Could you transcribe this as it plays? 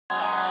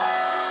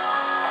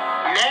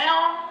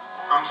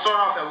I'm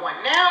starting off at 1.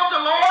 Now the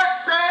Lord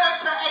said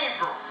unto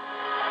Abram,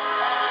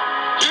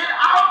 get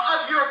out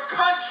of your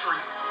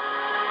country,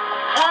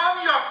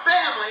 from your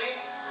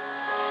family,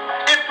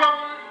 and from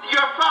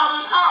your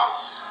father's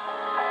house,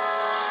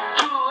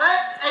 to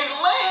a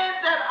land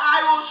that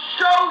I will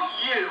show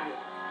you.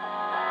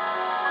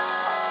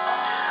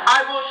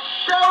 I will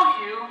show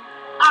you.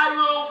 I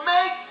will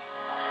make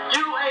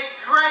you a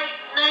great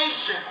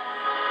nation.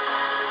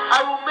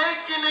 I will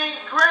make your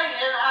name great,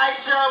 and I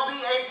shall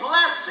be a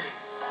blessing.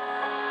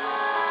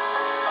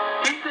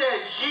 He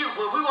says you,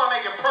 but we want to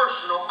make it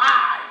personal.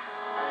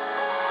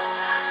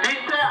 He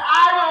said,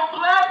 I will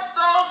bless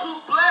those who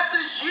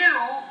blesses you,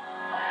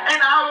 and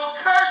I will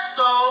curse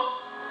those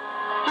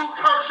who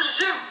curses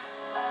you.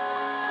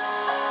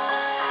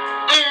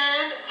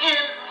 And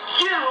in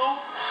you,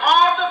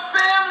 all the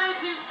families,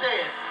 he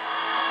said,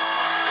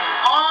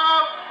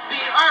 of the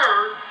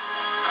earth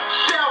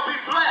shall be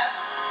blessed.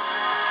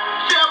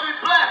 Shall be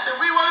blessed. And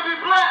we want to be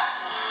blessed.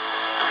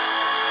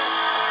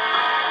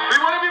 We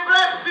want to be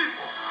blessed, people.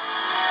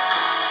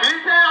 He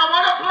said, I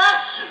want to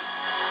bless you.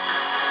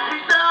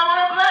 He said, I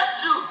want to bless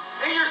you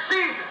in your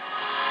season.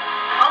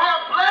 I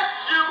want to bless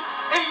you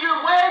in your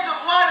ways of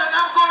life, and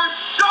I'm going to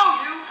show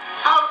you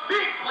how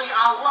deeply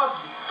I love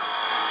you.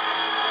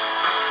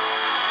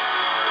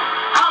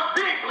 How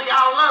deeply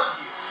I love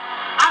you.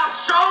 I've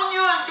shown you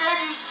and gave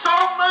you so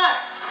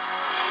much.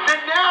 And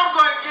now I'm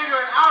going to give you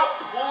an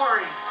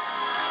outpouring.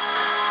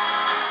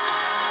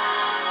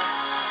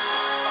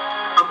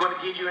 I'm going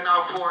to give you an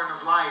outpouring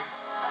of life.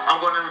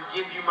 I'm going to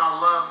give you my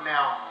love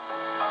now.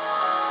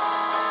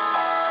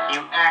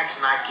 You ask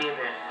and I give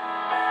it.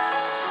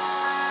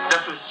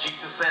 That's what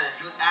Jesus said.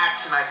 You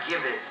ask and I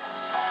give it.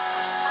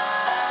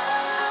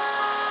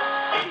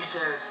 And he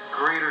says,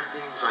 greater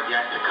things are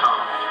yet to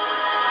come.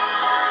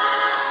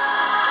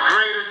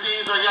 Greater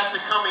things are yet to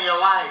come in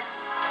your life.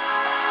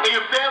 In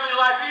your family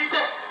life. And he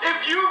said, if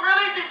you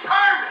really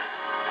determine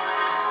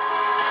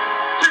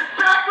to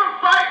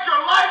sacrifice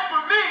your life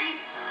for me,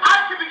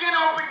 I can begin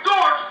to open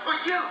doors for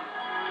you.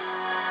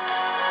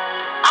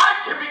 I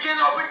can begin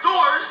to open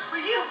doors for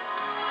you.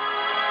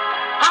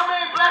 How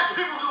many blessed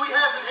people do we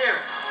have in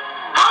here?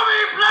 How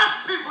many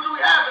blessed people do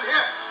we have in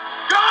here?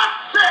 God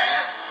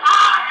said,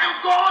 I am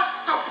going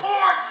to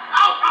pour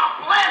out a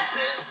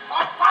blessing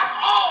upon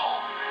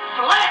all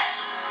flesh.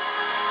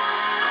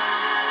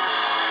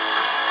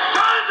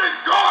 Sons and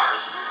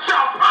daughters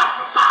shall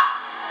prophesy.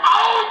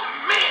 Old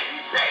men,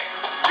 he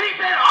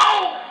said,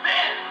 old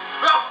men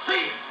will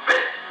see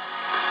fit.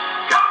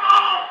 Come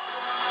on.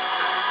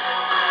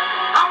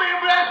 How many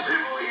blessed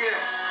people here?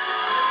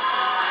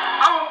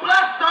 I will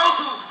bless those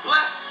who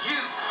bless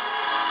you.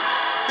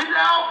 He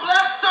said, I will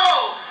bless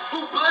those who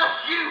bless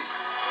you.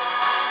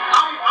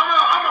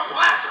 I'm a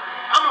blesser.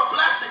 I'm a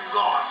blessing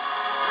God.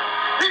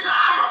 He said,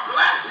 I'm a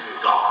blessing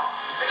God.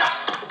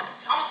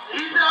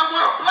 He said, I'm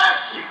going to bless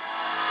you.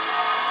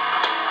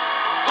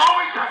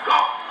 Glory to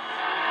God.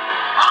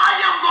 I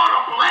am going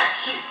to bless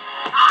you.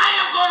 I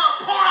am going to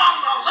pour out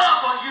my love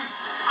on you.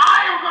 I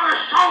am going to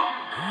show you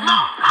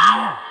my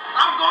power.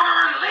 I'm going to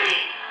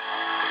release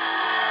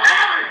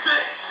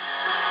everything.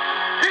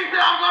 He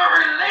said, I'm going to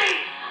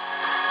release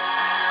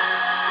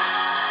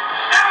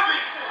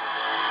everything.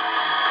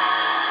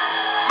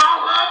 My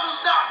love is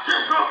not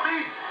just from me.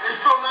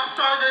 It's from my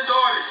sons and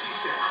daughters, he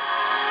said.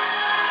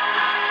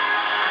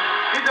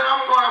 He said,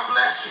 I'm going to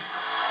bless you.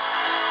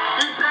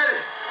 He said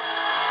it.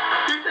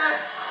 He said,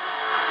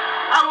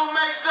 I will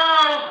make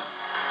those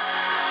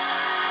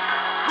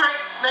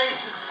great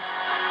nations.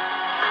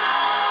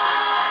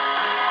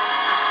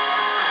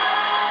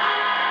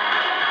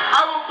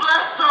 I will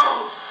bless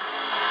those.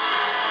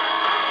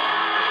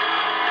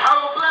 I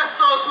will bless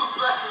those who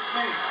blesses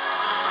me.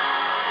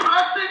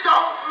 Blessing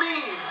don't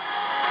mean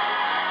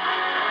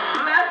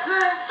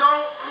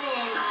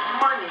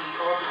money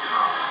all the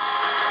time.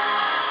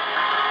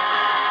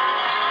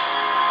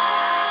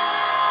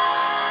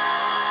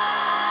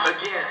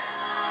 Again,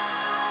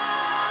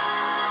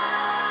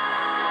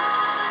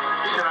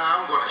 he said,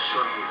 I'm going to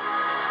show you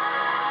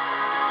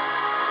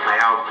my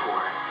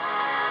outpouring.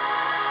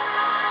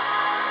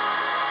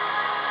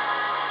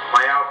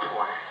 My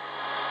outpouring.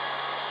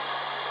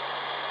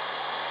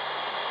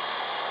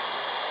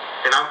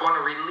 And I'm going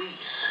to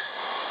release.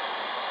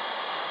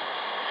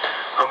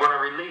 I'm going to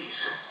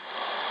release.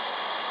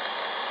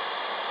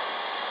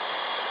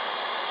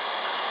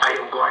 I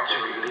am going to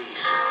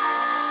release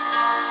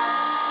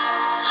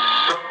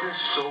something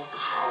so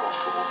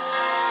powerful.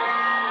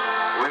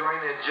 We are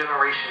in a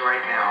generation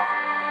right now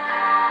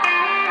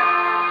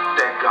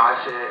that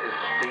God said, if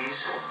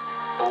these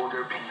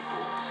older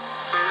people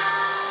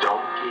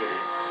don't get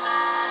it,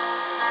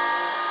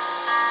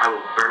 I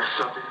will birth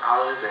something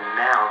out of the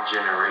now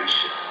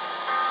generation.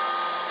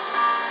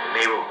 And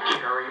they will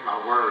carry my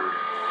word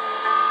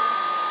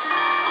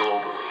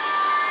globally.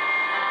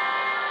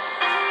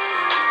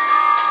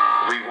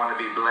 We want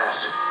to be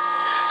blessed.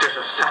 There's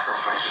a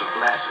sacrifice of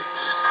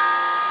blessings.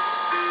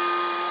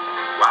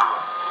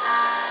 Wow.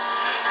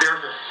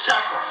 There's a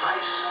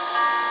sacrifice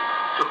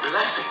for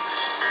blessings.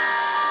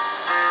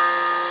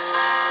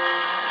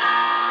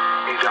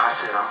 God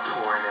said, I'm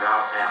pouring it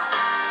out now.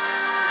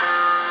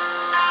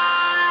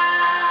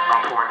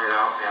 I'm pouring it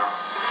out now.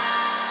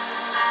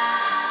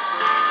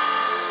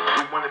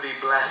 We want to be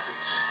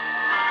blessings.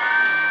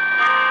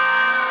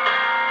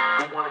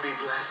 We want to be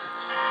blessings.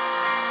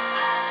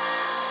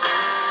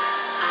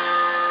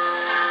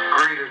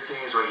 Greater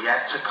things are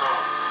yet to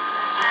come.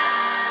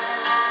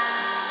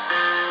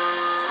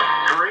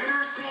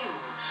 Greater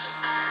things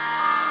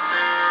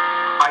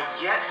are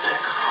yet to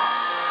come.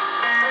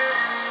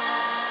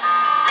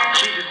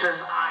 Jesus says,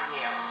 I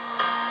am.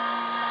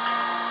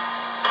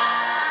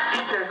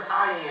 He says,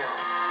 I am.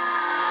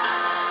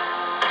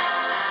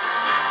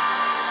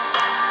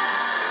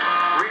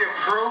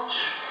 Reapproach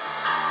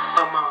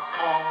among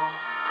all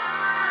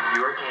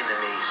your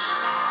enemies.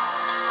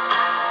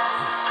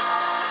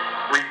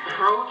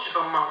 Reproach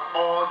among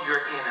all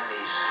your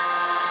enemies.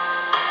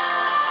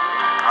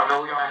 I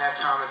know y'all have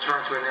time to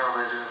turn to it now,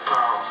 but it's in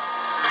Psalms.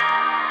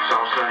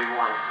 Psalm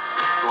 31.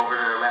 Go over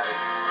to 11.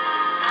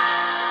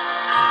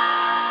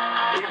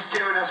 He's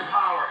given us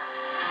power.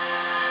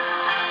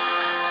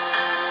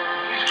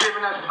 He's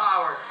given us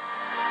power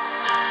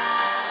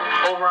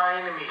over our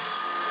enemies.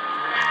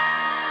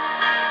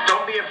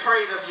 Don't be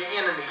afraid of your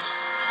enemies.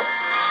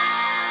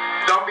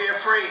 Don't be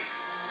afraid.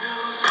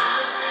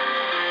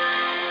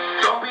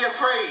 Don't be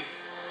afraid.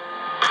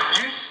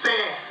 You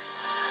stand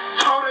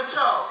toe to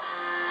toe.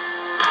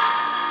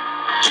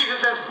 Jesus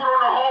says, put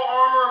on the whole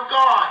armor of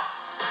God.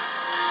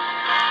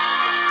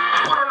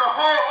 Put on the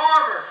whole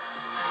armor.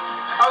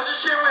 I was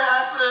just sharing what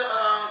happened to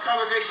the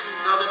congregation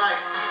the other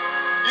night.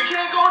 You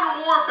can't go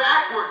into war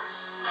backwards.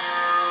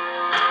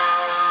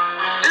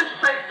 It's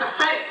face to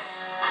face.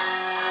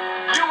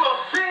 You will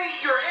see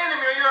your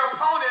enemy or your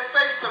opponent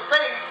face to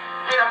face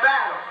in a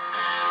battle.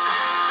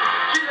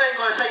 Jesus ain't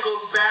going to take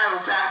those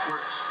battle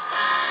backwards.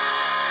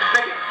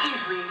 They can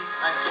easily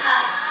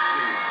attack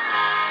you,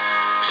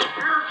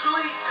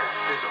 spiritually and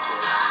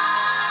physically.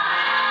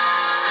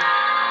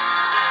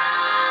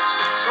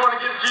 You want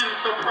to give Jesus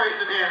some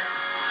praise in here?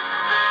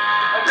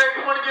 I tell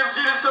you, want to give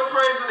Jesus some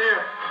praise in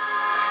here.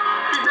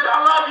 He said, I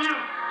love you.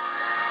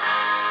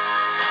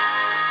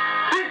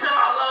 He said,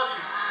 I love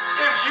you.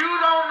 If you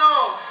don't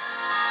know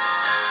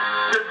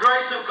the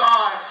grace of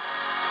God,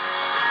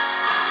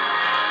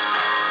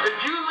 if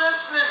you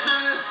listening to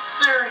this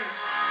series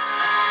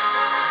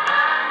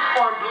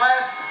on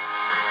blessed,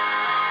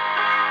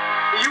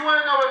 you want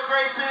to know what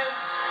grace is?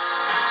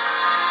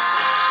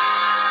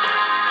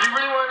 You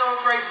really want to know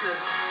what grace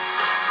is?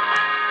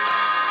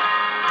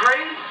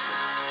 Grace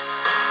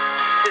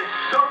is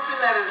something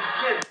that is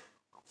given.